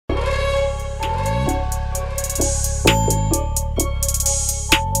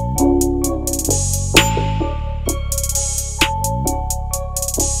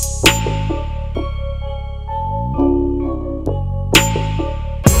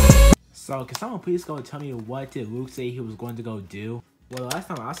So, can someone please go tell me what did Luke say he was going to go do? Well, last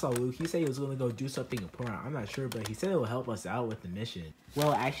time I saw Luke, he said he was going to go do something important. I'm not sure, but he said it will help us out with the mission.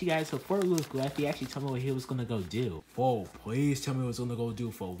 Well, actually, guys, before Luke left, he actually told me what he was going to go do. Whoa, please tell me what he's going to go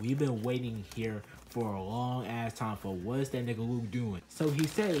do, for we've been waiting here for a long ass time for what's that nigga Luke doing. So he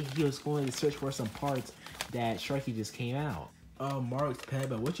said he was going to search for some parts that Sharky just came out. Mark's pet,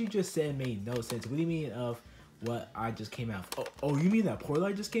 but what you just said made no sense. What do you mean of what I just came out of? Oh, you mean that portal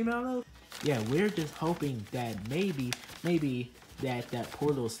I just came out of? Yeah, we're just hoping that maybe that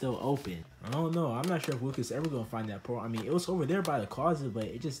portal is still open. I don't know. I'm not sure if Luke is ever going to find that portal. I mean, it was over there by the closet, but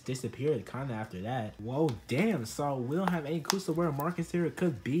it just disappeared kind of after that. Whoa, damn. So we don't have any clues to where Marcus here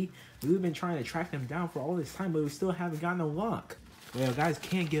could be. We've been trying to track them down for all this time, but we still haven't gotten a luck. Well, guys,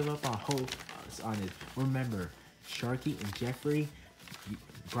 can't give up on hope on this. Remember, Sharky and Jeffrey,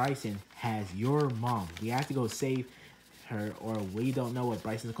 Bryson has your mom. We have to go save her, or we don't know what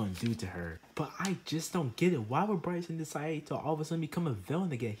Bryson's going to do to her. But I just don't get it. Why would Bryson decide to all of a sudden become a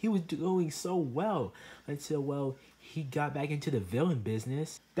villain again? He was doing so well until, well, he got back into the villain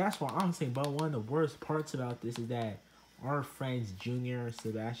business. That's what I'm saying. But one of the worst parts about this is that our friends Junior,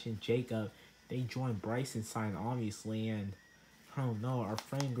 Sebastian, Jacob, they joined Bryson's side obviously, and I don't know, our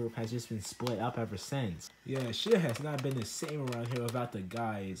friend group has just been split up ever since. Yeah, shit has not been the same around here without the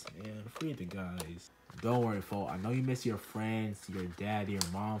guys, man. Free the guys. Don't worry, folks. I know you miss your friends, your dad, your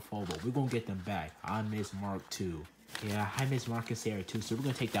mom, folks, but we're gonna get them back. I miss Mark too. Yeah, I miss Marcus here too, so we're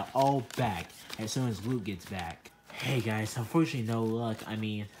gonna take that all back as soon as Luke gets back. Hey guys, unfortunately no luck. I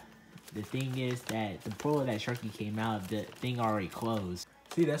mean, the thing is that the portal that Sharky came out of, the thing already closed.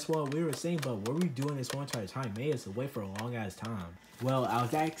 See, that's what we were saying, but what were we doing this one entire time made us wait for a long ass time. Well, I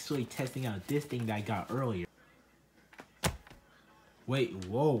was actually testing out this thing that I got earlier. Wait,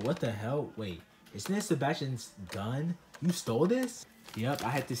 whoa, what the hell? Wait, isn't this Sebastian's gun? You stole this? Yep, I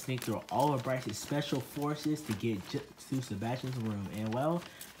had to sneak through all of Bryson's special forces to get to Sebastian's room. And well,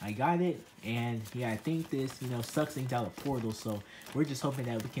 I got it. And yeah, I think this, sucks things out of the portal. So we're just hoping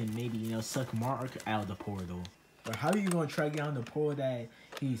that we can maybe, suck Mark out of the portal. But how are you going to track down the portal that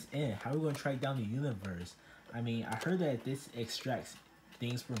he's in? How are we going to track down the universe? I mean, I heard that this extracts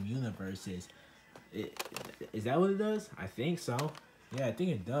things from universes. Is that what it does? I think so. Yeah, I think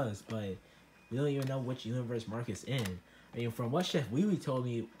it does, but we don't even know which universe Mark is in. I mean, from what Chef Wee Wee told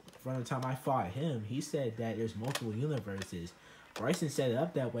me from the time I fought him, he said that there's multiple universes. Bryson set it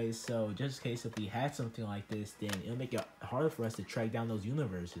up that way, so just in case if we had something like this, then it'll make it harder for us to track down those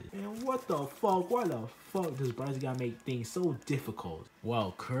universes. And what the fuck? Why the fuck does Bryson gotta make things so difficult?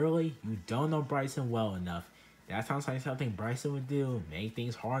 Well, Curly, you don't know Bryson well enough. That sounds like something Bryson would do, make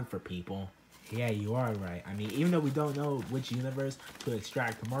things hard for people. Yeah, you are right. I mean, even though we don't know which universe to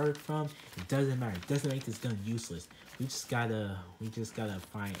extract Mark from, it doesn't matter. It doesn't make this gun useless. We just gotta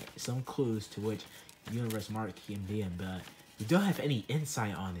find some clues to which universe Mark can be in, but we don't have any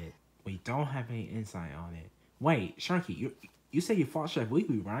insight on it. We don't have any insight on it. Wait, Sharky, you said you fought Chef Wee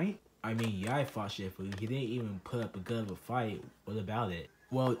Wee, right? I mean, yeah, I fought Chef Wee Wee. He didn't even put up a good of a fight. What about it?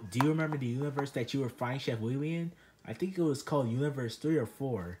 Well, do you remember the universe that you were fighting Chef Wee Wee in? I think it was called Universe 3 or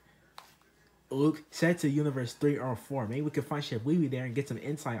 4. Luke, set to Universe 3 or 4. Maybe we could find Chef Wee Wee there and get some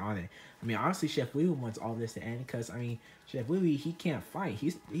insight on it. I mean, honestly, Chef Wee Wee wants all this to end because, I mean, Chef Wee Wee, he can't fight.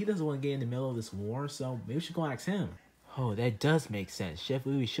 He doesn't want to get in the middle of this war, so maybe we should go ask him. Oh, that does make sense. Chef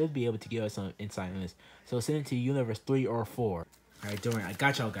Wee Wee should be able to give us some insight on this. So send it to Universe 3 or 4. Alright, don't worry. I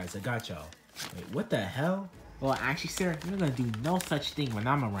got y'all, guys. I got y'all. Wait, what the hell? Well, actually, sir, you're gonna do no such thing when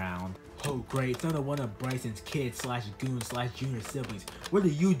I'm around. Oh, great. It's another one of Bryson's kids slash goons slash junior siblings. What are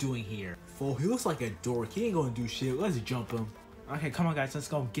you doing here? Fool, he looks like a dork. He ain't gonna do shit. Let's jump him. Okay, come on, guys. Let's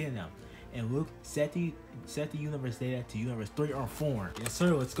go get him. And Luke, set the universe data to Universe 3 or 4. Yes,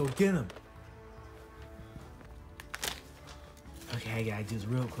 sir. Let's go get him. Okay, I gotta do this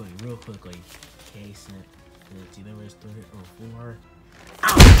real quickly. Okay, set to Universe 3 or 4.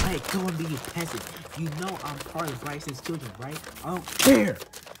 Ow! Hey, come on, be peasant. You know I'm part of Bryson's children, right? I don't care.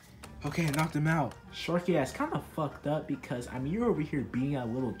 Okay, I knocked him out. Sharky ass kind of fucked up because, I mean, you're over here beating out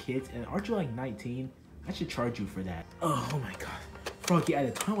little kids, and aren't you like 19? I should charge you for that. Oh my god. Froggy, at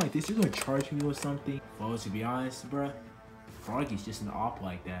a time like this, you're gonna charge me with something? Well, to be honest, bruh, Froggy's just an op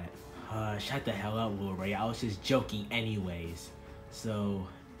like that. Shut the hell up, Lil Ray. I was just joking anyways. So,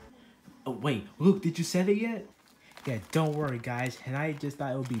 oh wait, Luke, did you set it yet? Yeah, don't worry, guys. And I just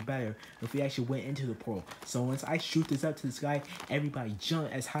thought it would be better if we actually went into the portal. So once I shoot this up to the sky, everybody jump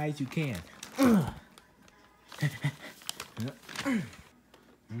as high as you can. Man,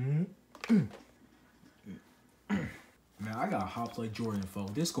 I got hops like Jordan,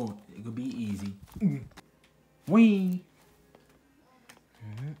 folks. It could be easy. Wee.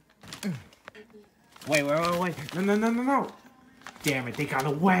 Wait. No. Damn it, they got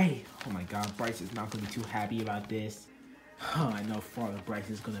away. Oh my god, Bryce is not gonna be too happy about this. I know Father Bryce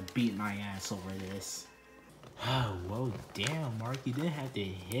is gonna beat my ass over this. Oh, whoa, damn, Mark, you didn't have to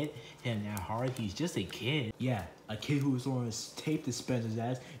hit him that hard. He's just a kid. Yeah, a kid who was on tape dispenser's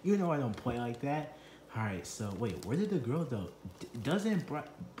ass. You know I don't play like that. Alright, so wait, where did the girl go? Doesn't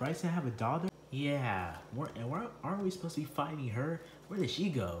Bryson have a daughter? Yeah, aren't we supposed to be fighting her? Where did she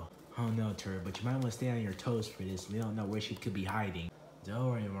go? Oh no, Terd, but you might want to stay on your toes for this. We don't know where she could be hiding.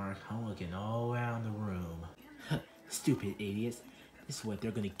 Don't worry, Mark. I'm looking all around the room. Stupid idiots. This is what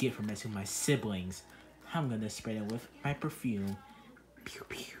they're gonna get for messing with my siblings. I'm gonna spray them with my perfume. Pew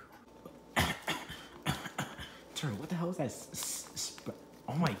pew. Terd, what the hell is that?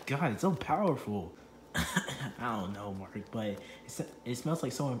 Oh my god, it's so powerful. I don't know, Mark, but it smells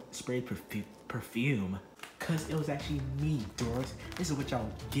like someone sprayed perfume. Cause it was actually me, dorks. This is what y'all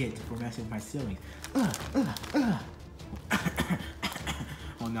get for messing with my siblings.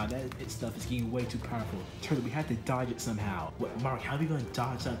 Oh no, that stuff is getting way too powerful. Turtle, we have to dodge it somehow. What, Mark, how are we gonna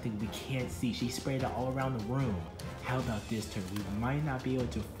dodge something we can't see? She sprayed it all around the room. How about this, Turtle? We might not be able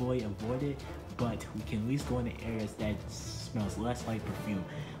to fully avoid it, but we can at least go into areas that smells less like perfume.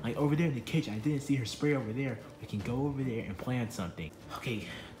 Like over there in the kitchen, I didn't see her spray over there. We can go over there and plant something. Okay,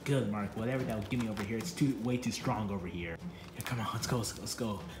 good, Mark. Whatever that will give me over here, it's way too strong over here. Yeah, come on, let's go. Let's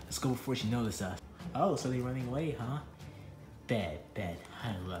go before she notices us. Oh, so they're running away, huh? Bad.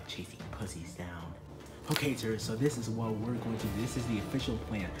 I love chasing pussies down. Okay, sir, so this is what we're going to do. This is the official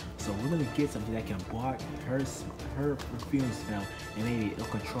plan. So we're going to get something that can block her perfume smell, and maybe it'll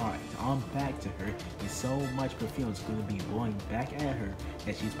control on back to her, and so much perfume is going to be blowing back at her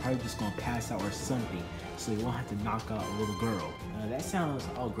that she's probably just going to pass out or something, so you won't have to knock out a little girl. That sounds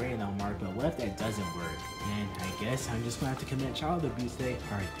all great now, Mark, but what if that doesn't work? And I guess I'm just going to have to commit child abuse today.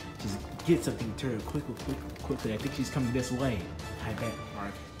 Alright, just get something to her quickly. I think she's coming this way. I bet,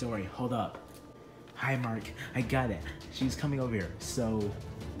 Mark. Don't worry, hold up. Hi, Mark. I got it. She's coming over here. So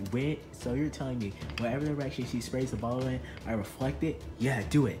you're telling me whatever direction she sprays the bottle in, I reflect it? Yeah,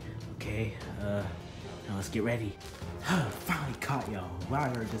 do it. Okay. Now let's get ready. Finally caught y'all.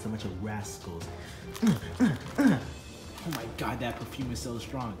 Wow, you're just a bunch of rascals. Oh my god, that perfume is so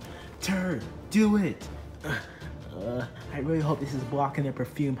strong. Terd, do it. I really hope this is blocking their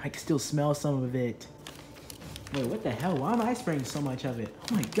perfume. I can still smell some of it. Wait, what the hell? Why am I spraying so much of it?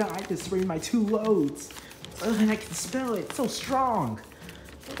 Oh my god, I just sprayed my 2 loads. And I can smell it. It's so strong.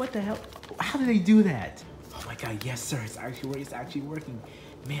 What the hell? How did they do that? Oh my god, yes sir. It's actually working.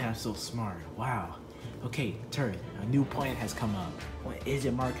 Man, I'm so smart. Wow. Okay, Terd, a new plan has come up. What is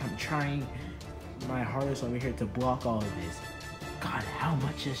it, Mark? I'm trying my hardest over here to block all of this. God, how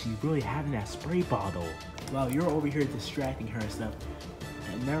much does she really have in that spray bottle? Well, you're over here distracting her and stuff.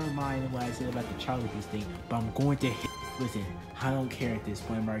 Never mind what I said about the child abuse thing, but I'm going to hit. Listen, I don't care at this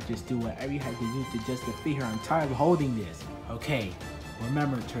point, Mark. Just do whatever you have to do to just defeat her. I'm tired of holding this. Okay,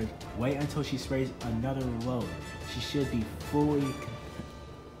 remember, Terd, wait until she sprays another load. She should be fully...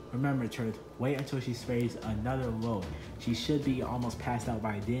 Remember, Terd, wait until she sprays another load. She should be almost passed out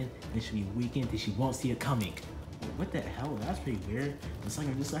by then, and she'll be weakened, and she won't see it coming. What the hell? That's pretty weird. Looks like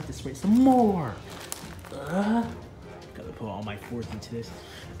I just have to spray some more. Gotta put all my force into this.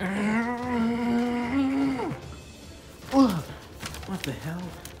 What the hell?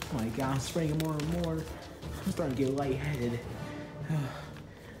 Oh my god, I'm spraying more and more. I'm starting to get lightheaded.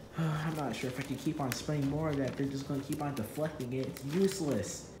 I'm not sure if I can keep on spraying more of that. They're just gonna keep on deflecting it. It's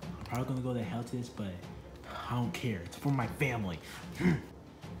useless. I'm probably gonna go to hell to this, but I don't care. It's for my family.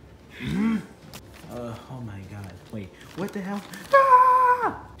 Oh my god. Wait, what the hell?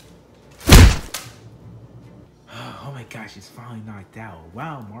 Ah! Oh my gosh, she's finally knocked out.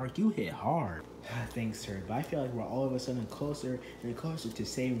 Wow, Mark, you hit hard. Thanks, sir. But I feel like we're all of a sudden closer and closer to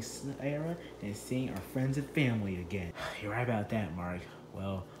saving Sarah and seeing our friends and family again. You're right about that, Mark.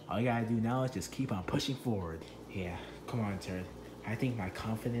 Well, all you gotta do now is just keep on pushing forward. Yeah, come on, Terd. I think my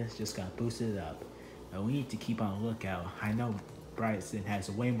confidence just got boosted up. But we need to keep on the lookout. I know Bryson has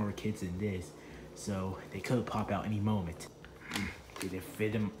way more kids than this, so they could pop out any moment. They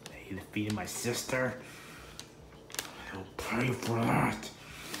defeated my sister. I'll pay for that.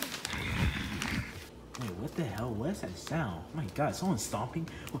 Wait, what the hell? What is that sound? Oh my god, someone's stomping?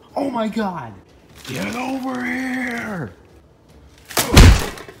 Oh my god! Get over here!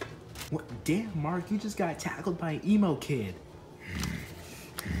 What? Damn, Mark, you just got tackled by an emo kid.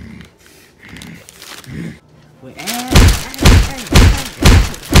 Wait, hey!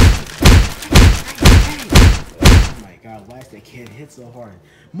 Oh my god, why is that kid hit so hard?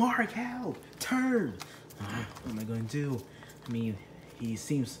 Mark, help! Terd! What am I gonna do? I mean, he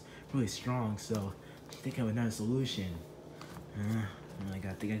seems really strong, so Think of another solution. I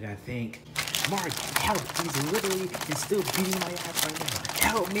gotta think. Mark, help! He's literally and still beating my ass right now.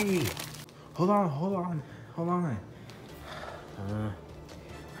 Help me! Hold on.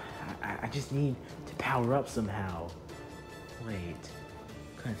 I just need to power up somehow. Wait,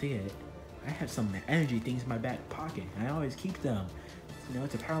 couldn't think of it. I have some energy things in my back pocket, and I always keep them, you know,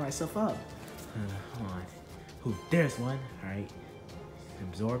 to power myself up. Hold on. Ooh, there's one. All right,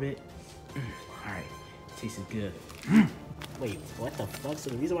 absorb it. All right, tasted good. Wait, what the fuck? So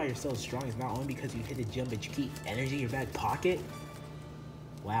the reason why you're so strong is not only because you hit the gym, but you keep energy in your back pocket?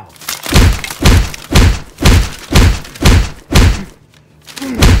 Wow.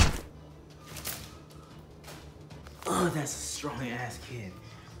 Oh, that's a strong ass kid.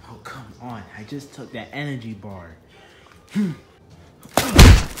 Oh, come on. I just took that energy bar.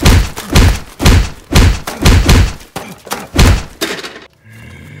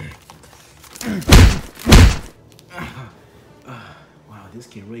 Wow, this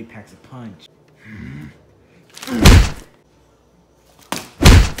kid really packs a punch.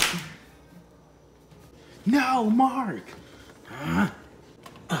 No, Mark!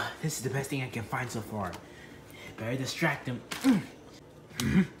 This is the best thing I can find so far. Better distract him.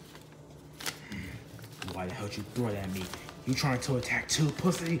 Why the hell did you throw that at me? You trying to attack too,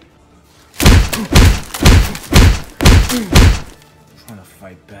 pussy? Trying to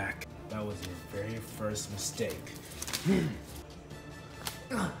fight back. That was your very first mistake.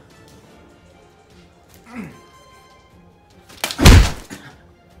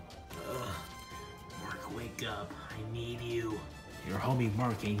 Mark, wake up. I need you. Your homie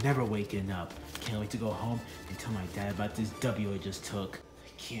Mark ain't never waking up. Can't wait to go home and tell my dad about this W I just took. I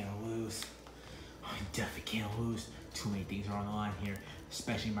can't lose. I definitely can't lose. Too many things are on the line here,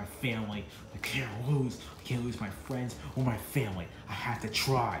 especially my family. I can't lose. I can't lose my friends or my family. I have to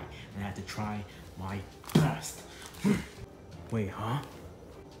try, and I have to try my best. Wait, huh?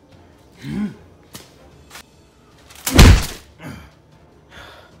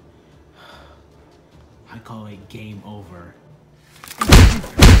 I call it game over.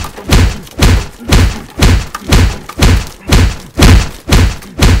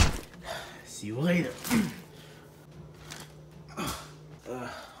 See you later.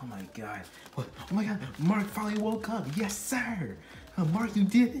 Oh my god. What? Oh my god. Mark finally woke up. Yes, sir. Mark, you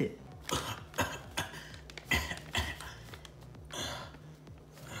did it.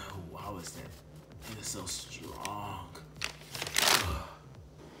 Wow, is that? It is so strong.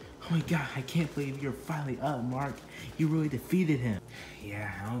 Oh my god, I can't believe you're finally up, Mark. You really defeated him.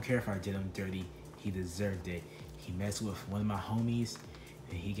 Yeah, I don't care if I did him dirty. He deserved it. He messed with one of my homies,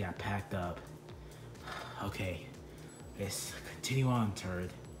 and he got packed up. Okay, let's continue on,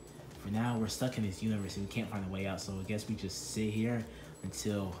 Turd. For now, we're stuck in this universe and we can't find a way out, so I guess we just sit here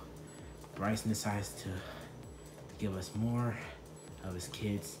until Bryson decides to give us more of his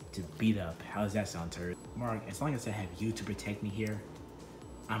kids to beat up. How does that sound, Turd? Mark, as long as I have you to protect me here,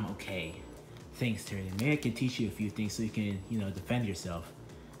 I'm okay. Thanks, Turd. And maybe I can teach you a few things so you can, you know, defend yourself.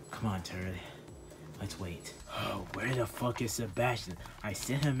 Come on, Turd. Let's wait. Oh, where the fuck is Sebastian? I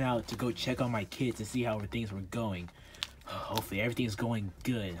sent him out to go check on my kids to see how things were going. Hopefully everything's going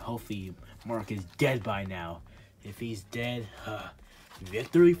good. Hopefully Mark is dead by now. If he's dead,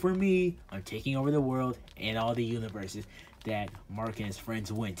 victory for me. I'm taking over the world and all the universes that Mark and his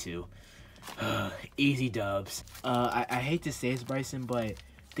friends went to. Easy dubs. I hate to say this, Bryson, but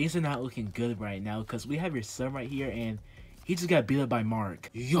things are not looking good right now because we have your son right here and he just got beat up by Mark.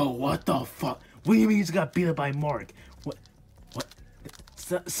 Yo, what the fuck? What do you mean you just got beat up by Mark? What?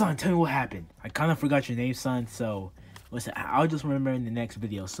 Son, tell me what happened. I kind of forgot your name, son, so listen, I'll just remember in the next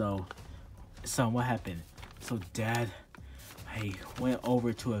video. So, son, what happened? So, Dad, I went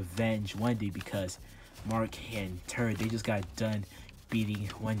over to avenge Wendy because Mark and Turd, they just got done beating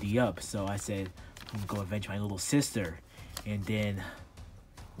Wendy up. So I said, I'm gonna go avenge my little sister. And then,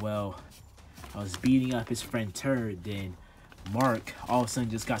 well, I was beating up his friend Turd. Then Mark all of a sudden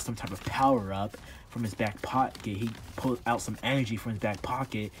just got some type of power up from his back pocket. He pulled out some energy from his back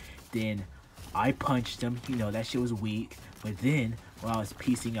pocket. Then I punched him. You know, that shit was weak. But then, while I was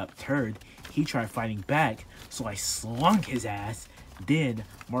piecing up Turd, he tried fighting back. So I slung his ass. Then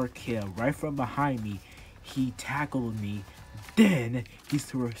Mark hit him right from behind me. He tackled me. Then he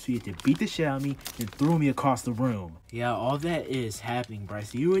proceeded to beat the shit out of me and threw me across the room. Yeah, all that is happening,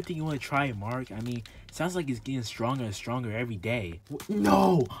 Bryson. You really think you want to try Mark? I mean, sounds like he's getting stronger and stronger every day.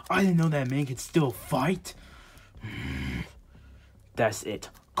 No! I didn't know that man could still fight. That's it.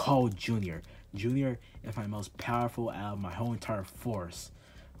 Call Junior. Junior is my most powerful out of my whole entire force.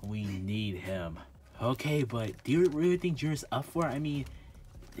 We need him. Okay, but do you really think Junior's up for it? I mean,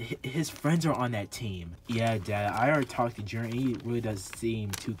 his friends are on that team. Yeah, Dad, I already talked to Junior. He really doesn't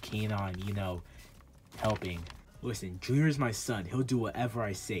seem too keen on, you know, helping. Listen, Junior's my son. He'll do whatever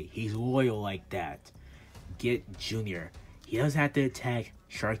I say. He's loyal like that. Get Junior. He doesn't have to attack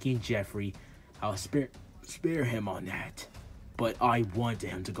Sharky and Jeffrey. I'll spare him on that. But I want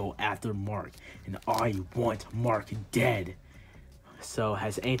him to go after Mark. And I want Mark dead. So,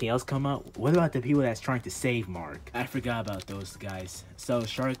 has anything else come up? What about the people that's trying to save Mark? I forgot about those guys. So,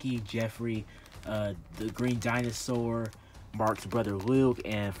 Sharky, Jeffrey, the Green Dinosaur, Mark's brother Luke,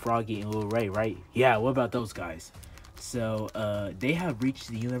 and Froggy and Lil Ray, right? Yeah, what about those guys? So, they have reached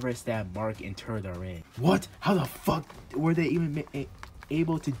the universe that Mark and Terd are in. What? How the fuck were they even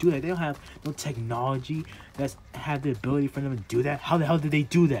able to do that? They don't have no technology that's had the ability for them to do that. How the hell did they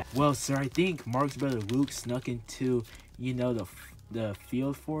do that? Well, sir, I think Mark's brother Luke snuck into, you know, the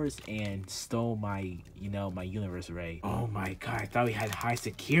field force and stole my, you know, my universe ray. Oh my god, I thought we had high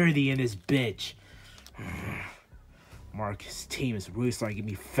security in this bitch. Mark's team is really starting to get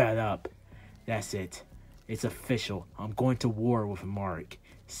me fed up. That's it. It's official. I'm going to war with Mark.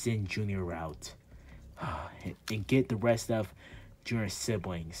 Send Junior out. And get the rest of Junior's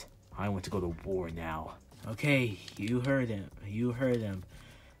siblings. I want to go to war now. Okay, you heard him. You heard him.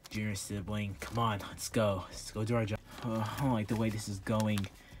 Junior sibling. Come on, let's go. Let's go do our job. I don't like the way this is going.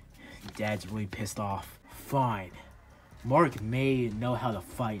 Dad's really pissed off. Fine. Mark may know how to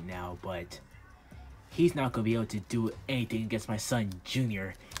fight now, but he's not going to be able to do anything against my son,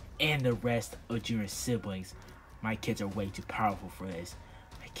 Junior, and the rest of Junior's siblings. My kids are way too powerful for this.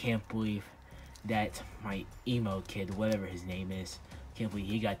 I can't believe that my emo kid, whatever his name is, can't believe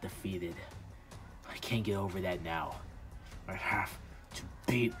he got defeated. I can't get over that now. I have to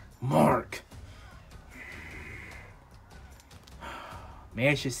beat Mark. Maybe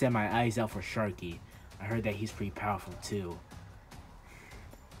I should set my eyes out for Sharky. I heard that he's pretty powerful too.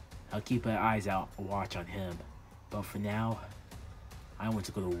 I'll keep my eyes out, watch on him. But for now, I want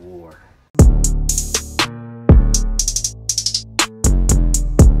to go to war.